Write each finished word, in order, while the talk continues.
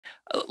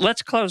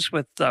Let's close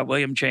with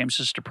William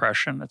James's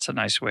depression. It's a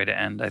nice way to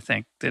end. I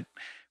think that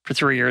for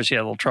 3 years he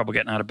had a little trouble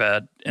getting out of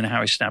bed, and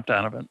how he snapped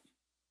out of it.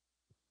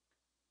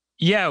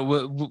 Yeah,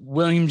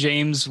 William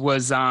James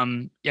was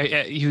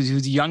he was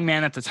a young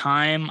man at the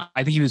time.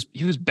 I think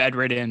he was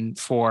bedridden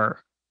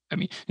for, I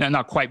mean,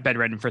 not quite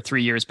bedridden for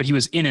 3 years, but he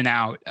was in and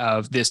out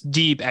of this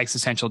deep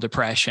existential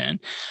depression,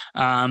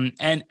 and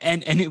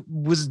it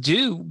was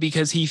due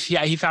because he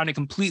found it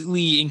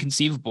completely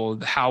inconceivable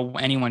how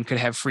anyone could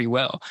have free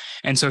will,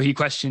 and so he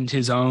questioned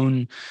his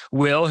own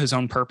will, his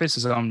own purpose,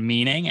 his own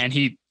meaning, and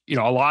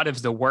a lot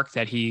of the work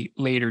that he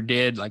later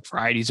did, like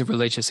Varieties of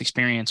Religious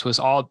Experience, was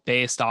all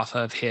based off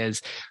of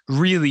his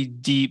really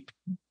deep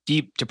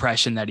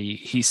depression that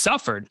he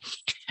suffered.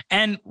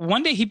 And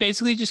one day he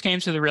basically just came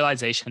to the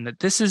realization that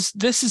this is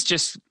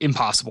just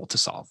impossible to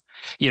solve.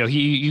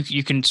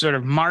 You can sort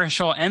of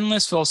marshal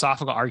endless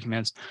philosophical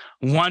arguments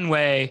one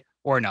way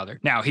or another.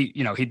 Now he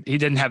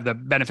didn't have the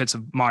benefits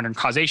of modern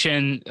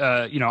causation,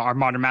 our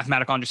modern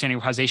mathematical understanding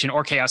of causation,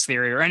 or chaos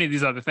theory, or any of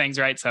these other things,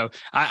 right? So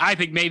I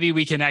think maybe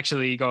we can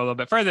actually go a little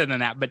bit further than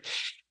that. But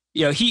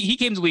he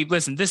came to believe,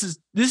 listen, this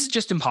is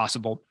just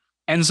impossible,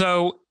 and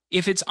so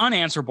if it's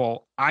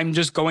unanswerable, I'm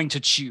just going to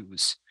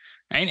choose.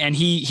 Right? And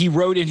he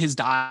wrote in his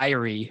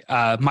diary,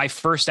 my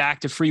first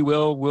act of free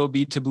will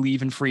be to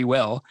believe in free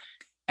will.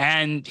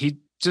 And he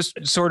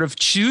just sort of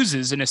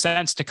chooses, in a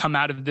sense, to come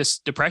out of this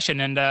depression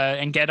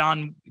and get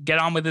on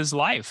with his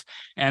life.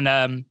 And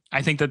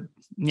I think that,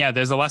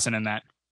 there's a lesson in that.